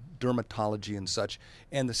and dermatology and such,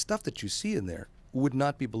 and the stuff that you see in there would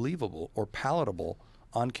not be believable or palatable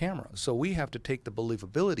on camera. So we have to take the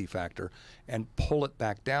believability factor and pull it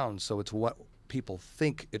back down so it's what people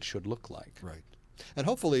think it should look like. Right. And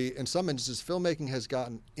hopefully, in some instances, filmmaking has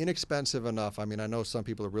gotten inexpensive enough. I mean, I know some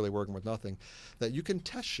people are really working with nothing, that you can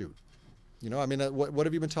test shoot. You know, I mean, what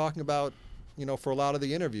have you been talking about, you know, for a lot of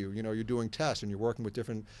the interview? You know, you're doing tests and you're working with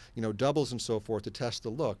different, you know, doubles and so forth to test the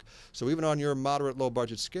look. So even on your moderate, low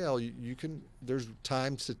budget scale, you can, there's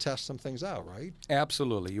times to test some things out, right?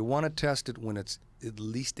 Absolutely. You want to test it when it's at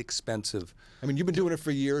least expensive. I mean, you've been doing it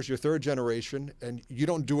for years, you're third generation, and you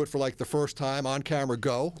don't do it for like the first time on camera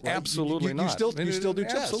go. Right? Absolutely not. You still do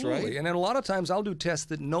tests, absolutely. right? And then a lot of times I'll do tests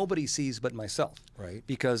that nobody sees but myself. Right.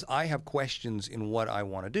 Because I have questions in what I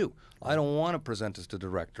want to do. I don't want to present this to the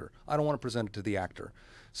director. I don't want to present it to the actor.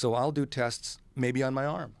 So I'll do tests maybe on my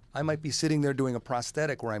arm. I might be sitting there doing a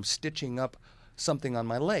prosthetic where I'm stitching up something on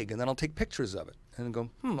my leg, and then I'll take pictures of it and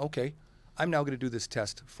go, okay. I'm now going to do this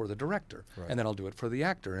test for the director, right. And then I'll do it for the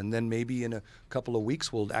actor. And then maybe in a couple of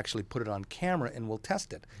weeks, we'll actually put it on camera and we'll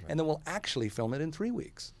test it. Right. And then we'll actually film it in 3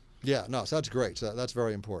 weeks. Yeah, no, so that's great. So that's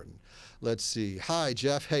very important. Let's see. Hi,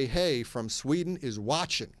 Jeff. Hey, from Sweden is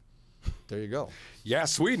watching. There you go. Yeah,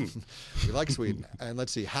 Sweden. We like Sweden. And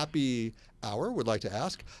let's see. Happy Hour would like to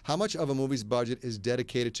ask, how much of a movie's budget is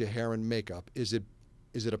dedicated to hair and makeup? Is it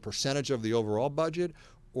a percentage of the overall budget,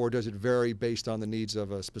 or does it vary based on the needs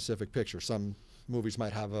of a specific picture? Some movies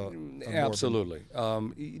might have a absolutely.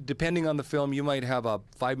 Depending on the film, you might have a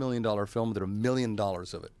 $5 million film that $1 million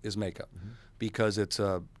of it is makeup, because it's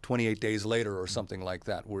 28 days later or something like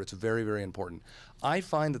that, where it's very, very important. I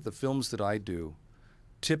find that the films that I do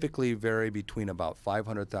typically vary between about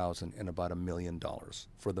 $500,000 and about $1 million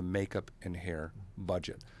for the makeup and hair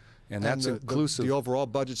budget. And that's inclusive. The overall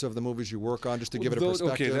budgets of the movies you work on, just to give it a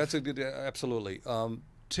perspective. Okay, that's a good, absolutely.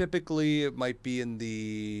 Typically, it might be in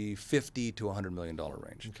the $50 to $100 million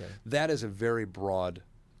range. Okay. That is a very broad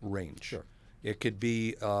range. Sure. It could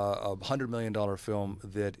be a $100 million film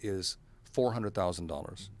that is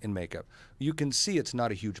 $400,000 in makeup. You can see it's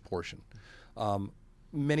not a huge portion.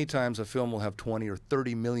 Many times a film will have $20 or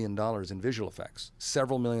 $30 million in visual effects,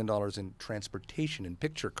 several $1 million in transportation in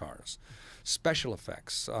picture cars, special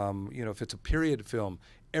effects. You know, if it's a period film,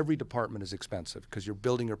 every department is expensive because you're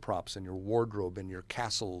building your props and your wardrobe and your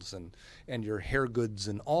castles and your hair goods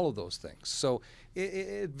and all of those things. So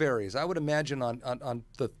it varies. I would imagine on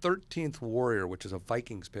the 13th Warrior, which is a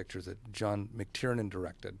Vikings picture that John McTiernan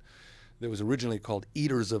directed, that was originally called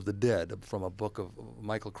Eaters of the Dead, from a book of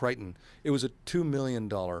Michael Crichton. It was a $2 million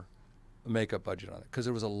makeup budget on it because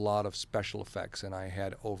there was a lot of special effects, and I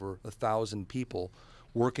had over 1,000 people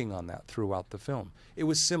working on that throughout the film. It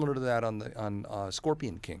was similar to that on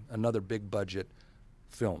Scorpion King, another big budget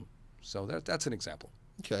film. So that's an example.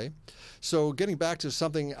 Okay. So getting back to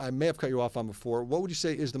something I may have cut you off on before, what would you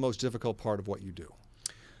say is the most difficult part of what you do?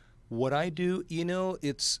 What I do,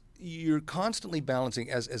 you're constantly balancing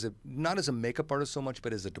not as a makeup artist so much,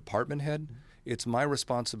 but as a department head. It's my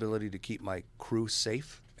responsibility to keep my crew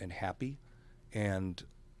safe and happy and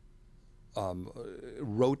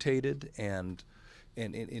rotated and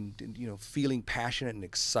feeling passionate and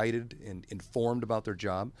excited and informed about their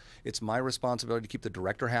job. It's my responsibility to keep the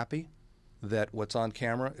director happy, that what's on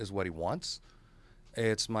camera is what he wants.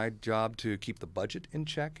 It's my job to keep the budget in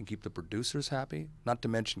check and keep the producers happy, not to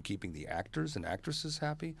mention keeping the actors and actresses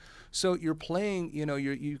happy. So you're playing,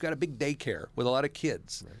 you've got a big daycare with a lot of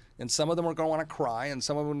kids. Right. And some of them are going to want to cry, and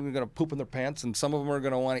some of them are going to poop in their pants, and some of them are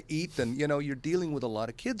going to want to eat. And, you're dealing with a lot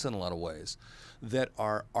of kids in a lot of ways that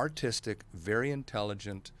are artistic, very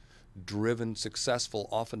intelligent, driven, successful,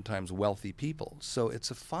 oftentimes wealthy people. So it's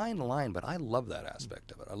a fine line, but I love that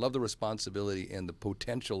aspect of it. I love the responsibility and the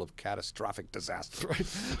potential of catastrophic disaster. Right?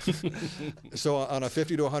 So on a $50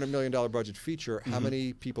 to $100 million budget feature, how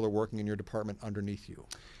many people are working in your department underneath you?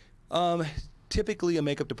 Typically, a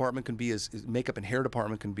makeup department makeup and hair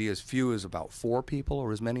department can be as few as about 4 people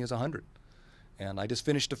or as many as 100. And I just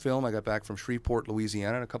finished a film. I got back from Shreveport,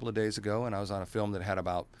 Louisiana a couple of days ago, and I was on a film that had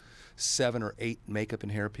about 7 or 8 makeup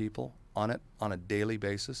and hair people on it on a daily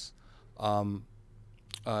basis.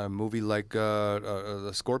 A movie like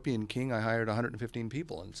The Scorpion King, I hired 115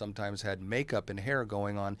 people and sometimes had makeup and hair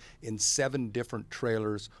going on in 7 different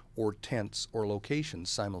trailers or tents or locations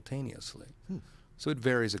simultaneously. So it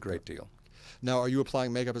varies a great deal. Now, are you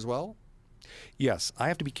applying makeup as well? Yes. I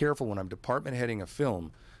have to be careful when I'm department heading a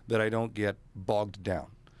film that I don't get bogged down.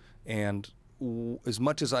 And as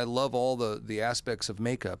much as I love all the aspects of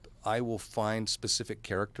makeup, I will find specific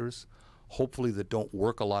characters, hopefully that don't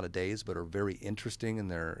work a lot of days, but are very interesting in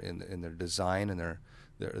their design and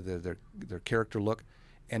their character look,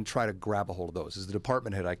 and try to grab a hold of those. As the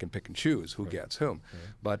department head, I can pick and choose who gets whom,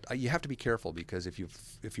 but you have to be careful, because if you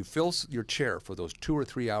fill your chair for those 2 or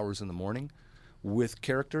 3 hours in the morning with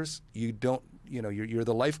characters, you don't, you're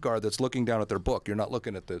the lifeguard that's looking down at their book. You're not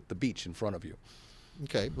looking at the beach in front of you.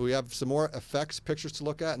 Okay, we have some more effects pictures to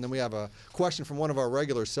look at, and then we have a question from one of our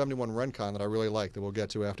regulars, 71 Rencon, that I really like that we'll get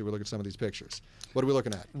to after we look at some of these pictures. What are we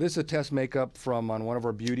looking at? This is a test makeup on one of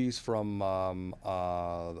our beauties from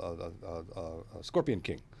Scorpion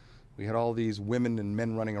King. We had all these women and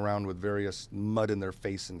men running around with various mud in their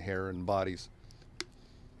face and hair and bodies.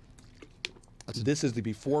 This is the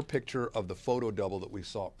before picture of the photo double that we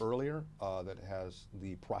saw earlier that has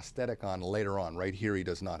the prosthetic on later on. Right here, he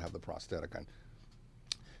does not have the prosthetic on.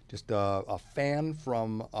 Just a fan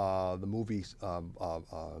from the movie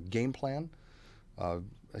Game Plan.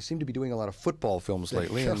 I seem to be doing a lot of football films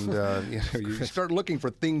lately, and you start looking for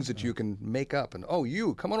things that you can make up. And,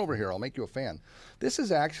 come on over here, I'll make you a fan. This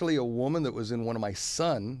is actually a woman that was in one of my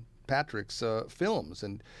son, Patrick's, films,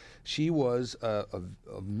 and she was a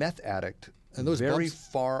meth addict. And those very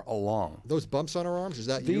far along. Those bumps on her arms, is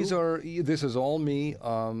that you? This is all me.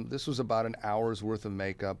 This was about an hour's worth of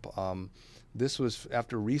makeup. This was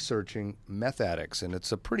after researching meth addicts, and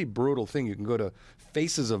it's a pretty brutal thing. You can go to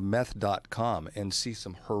facesofmeth.com and see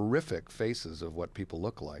some horrific faces of what people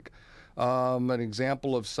look like. An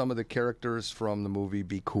example of some of the characters from the movie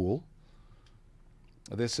Be Cool.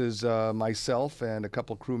 This is myself and a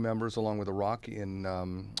couple crew members along with The Rock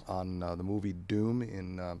on the movie Doom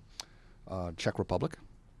in Czech Republic.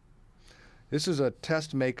 This is a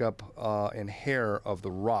test makeup and hair of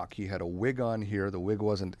The Rock. He had a wig on here. The wig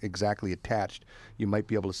wasn't exactly attached. You might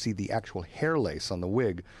be able to see the actual hair lace on the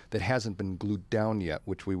wig that hasn't been glued down yet,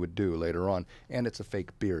 which we would do later on. And it's a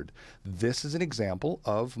fake beard. This is an example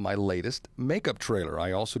of my latest makeup trailer.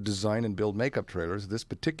 I also design and build makeup trailers. This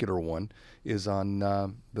particular one is on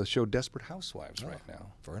the show Desperate Housewives right now.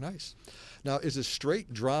 Very nice. Now, is it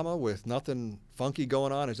straight drama with nothing funky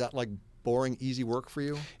going on? Is that like boring, easy work for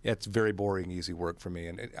you? It's very boring, easy work for me.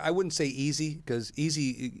 And I wouldn't say easy, because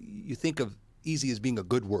easy, you think of easy as being a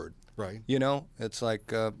good word. Right. It's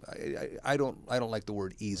like I don't like the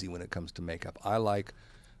word easy when it comes to makeup. I like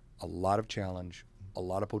a lot of challenge, a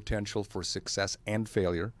lot of potential for success and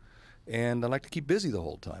failure, and I like to keep busy the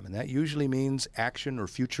whole time. And that usually means action or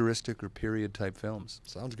futuristic or period type films.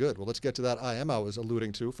 Sounds good. Well, let's get to that I was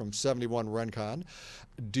alluding to from 71 Rencon.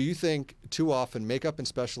 Do you think too often makeup and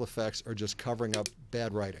special effects are just covering up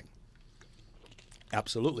bad writing?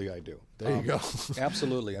 Absolutely, I do. There you go.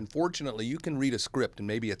 Absolutely. Unfortunately, you can read a script and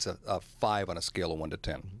maybe it's a 5 on a scale of 1 to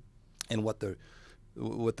 10. And what the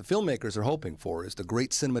What the filmmakers are hoping for is the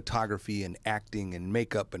great cinematography and acting and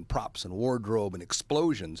makeup and props and wardrobe and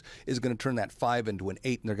explosions is going to turn that 5 into an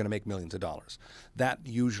 8, and they're going to make millions of dollars. That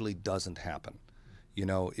usually doesn't happen. You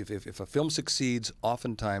know, if a film succeeds,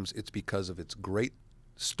 oftentimes it's because of its great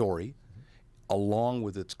story, along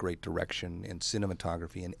with its great direction and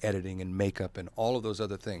cinematography and editing and makeup and all of those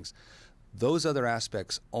other things. Those other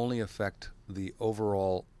aspects only affect the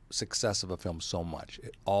overall success of a film so much.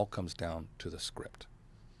 It all comes down to the script.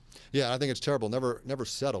 Yeah, I think it's terrible. Never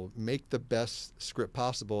settle. Make the best script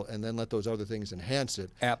possible, and then let those other things enhance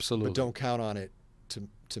it. Absolutely. But don't count on it to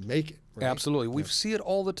make it. Right? Absolutely. We see it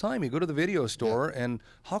all the time. You go to the video store, and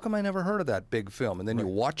how come I never heard of that big film? And then you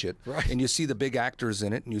watch it, and you see the big actors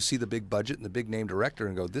in it, and you see the big budget and the big name director,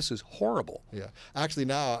 and go, this is horrible. Yeah. Actually,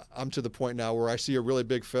 now I'm to the point now where I see a really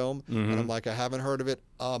big film, and I'm like, I haven't heard of it.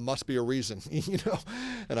 Must be a reason, you know,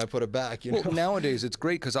 and I put it back. You know? Well, nowadays it's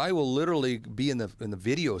great because I will literally be in the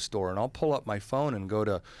video store, and I'll pull up my phone and go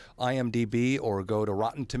to IMDb or go to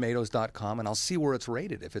RottenTomatoes.com, and I'll see where it's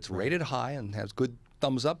rated. If it's rated high and has good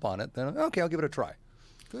thumbs up on it, then okay, I'll give it a try.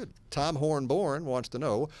 Good. Tom Hornborn wants to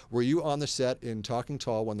know, were you on the set in Talking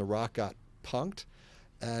Tall when The Rock got punked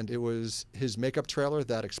and it was his makeup trailer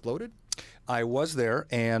that exploded? I was there,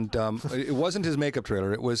 and it wasn't his makeup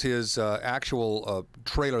trailer. It was his actual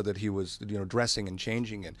trailer that he was, dressing and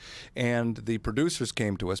changing in. And the producers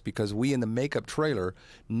came to us because we in the makeup trailer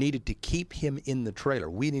needed to keep him in the trailer.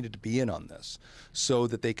 We needed to be in on this so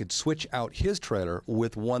that they could switch out his trailer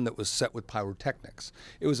with one that was set with pyrotechnics.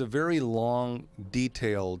 It was a very long,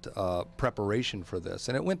 detailed preparation for this,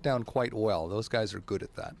 and it went down quite well. Those guys are good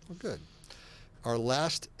at that. Well, good. Our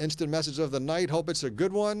last instant message of the night. Hope it's a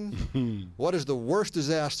good one. What is the worst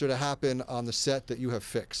disaster to happen on the set that you have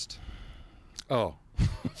fixed? Oh.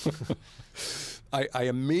 I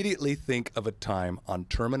immediately think of a time on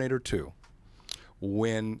Terminator 2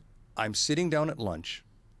 when I'm sitting down at lunch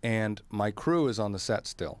and my crew is on the set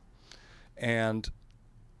still. And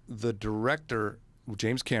the director,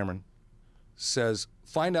 James Cameron, says,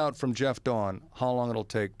 find out from Jeff Dawn how long it'll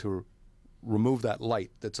take to remove that light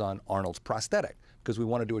that's on Arnold's prosthetic, because we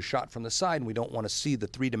want to do a shot from the side and we don't want to see the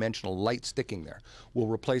three-dimensional light sticking there. We'll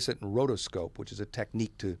replace it in rotoscope, which is a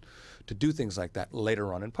technique to do things like that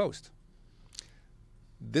later on in post.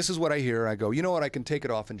 This is what I hear. I go, you know what, I can take it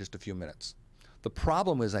off in just a few minutes. The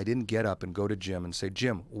problem is I didn't get up and go to Jim and say,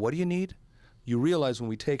 Jim, what do you need? You realize when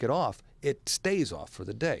we take it off, it stays off for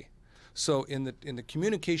the day. So in the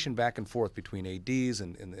communication back and forth between ADs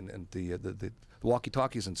and the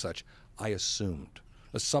walkie-talkies and such, I assumed.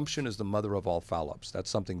 Assumption is the mother of all foul-ups. That's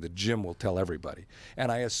something that Jim will tell everybody.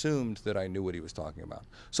 And I assumed that I knew what he was talking about.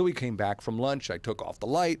 So we came back from lunch. I took off the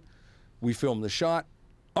light. We filmed the shot.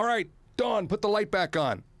 All right, Dawn, put the light back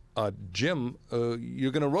on. Jim,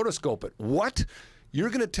 you're going to rotoscope it. What? You're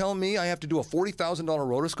going to tell me I have to do a $40,000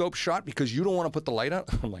 rotoscope shot because you don't want to put the light on?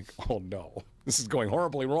 I'm like, oh, no. This is going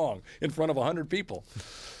horribly wrong in front of 100 people.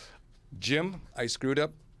 Jim, I screwed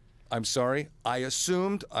up. I'm sorry. I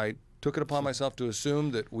took it upon myself to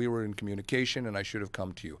assume that we were in communication and I should have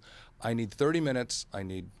come to you. I need 30 minutes. I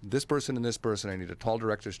need this person and this person. I need a tall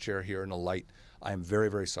director's chair here and a light. I am very,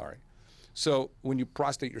 very sorry. So when you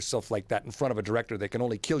prostrate yourself like that in front of a director, they can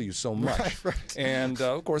only kill you so much. Right. And,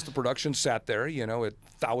 of course, the production sat there, at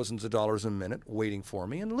thousands of dollars a minute waiting for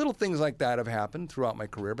me. And little things like that have happened throughout my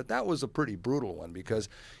career. But that was a pretty brutal one because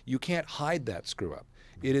you can't hide that screw-up.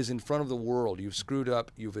 It is in front of the world. You've screwed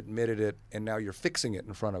up, you've admitted it, and now you're fixing it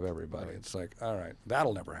in front of everybody. Right. It's like, all right,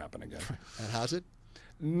 that'll never happen again. And has it?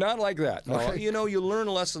 Not like that. No. Okay. You learn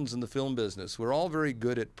lessons in the film business. We're all very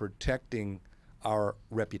good at protecting our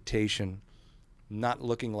reputation, not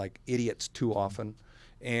looking like idiots too often.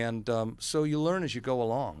 And so you learn as you go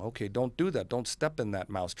along. Okay, don't do that. Don't step in that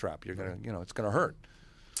mousetrap. You're going to, it's going to hurt.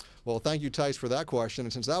 Well, thank you, Tice, for that question.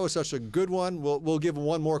 And since that was such a good one, we'll give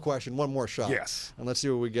one more question, one more shot. Yes. And let's see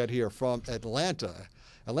what we get here from Atlanta.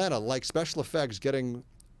 Atlanta, like special effects getting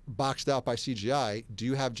boxed out by CGI, do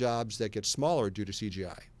you have jobs that get smaller due to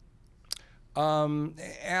CGI?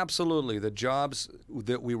 Absolutely. The jobs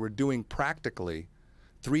that we were doing practically,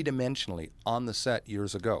 three-dimensionally on the set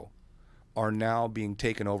years ago are now being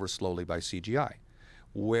taken over slowly by CGI,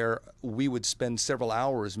 where we would spend several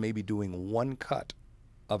hours maybe doing one cut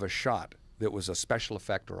of a shot that was a special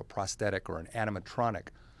effect or a prosthetic or an animatronic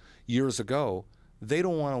years ago. They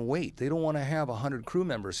don't want to wait. They don't want to have 100 crew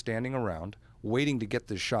members standing around waiting to get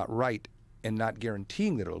this shot right and not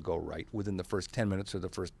guaranteeing that it'll go right within the first 10 minutes or the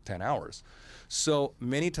first 10 hours. So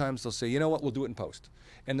many times they'll say, you know what, we'll do it in post.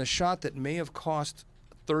 And the shot that may have cost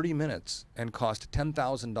 30 minutes and cost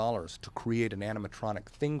 $10,000 to create an animatronic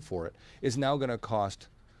thing for it is now going to cost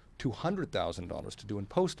 $200,000 to do in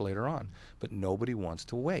post later on. But nobody wants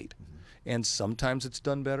to wait. And sometimes it's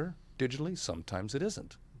done better digitally, sometimes it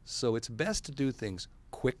isn't. So it's best to do things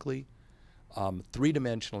quickly,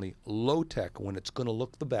 three-dimensionally, low-tech when it's going to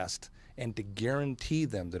look the best, and to guarantee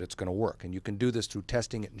them that it's going to work. And you can do this through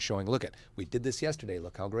testing it and showing, look, we did this yesterday,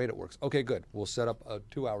 look how great it works. Okay, good. We'll set up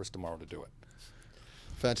 2 hours tomorrow to do it.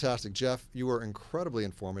 Fantastic. Jeff, you were incredibly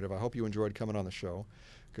informative. I hope you enjoyed coming on the show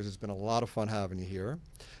because it's been a lot of fun having you here.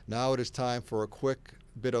 Now it is time for a quick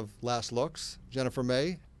bit of last looks. Jennifer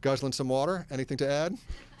May, guzzling some water. Anything to add?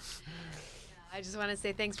 I just want to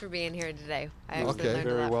say thanks for being here today. I Okay. learned a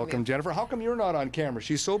Very lot from welcome, you. Jennifer. How come you're not on camera?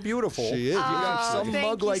 She's so beautiful. She is. You got some thank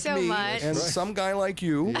mug you like so me much. and some guy like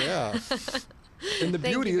you, Yeah. and the Thank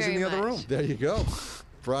beauty you is in very the other much. room. There you go.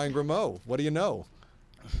 Brian Grimeau, what do you know?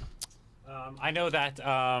 I know that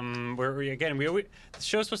the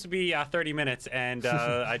show's supposed to be 30 minutes, and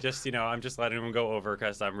I'm just letting them go over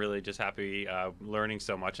because I'm really just happy learning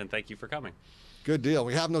so much, and thank you for coming. Good deal.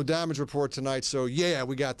 We have no damage report tonight, so yeah,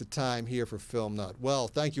 we got the time here for Film Nut. Well,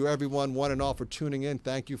 thank you everyone, one and all, for tuning in.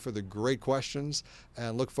 Thank you for the great questions,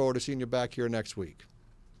 and look forward to seeing you back here next week.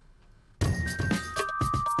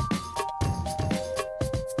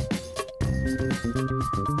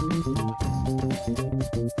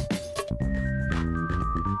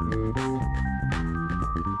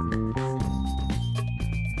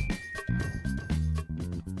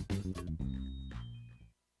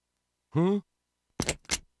 Huh?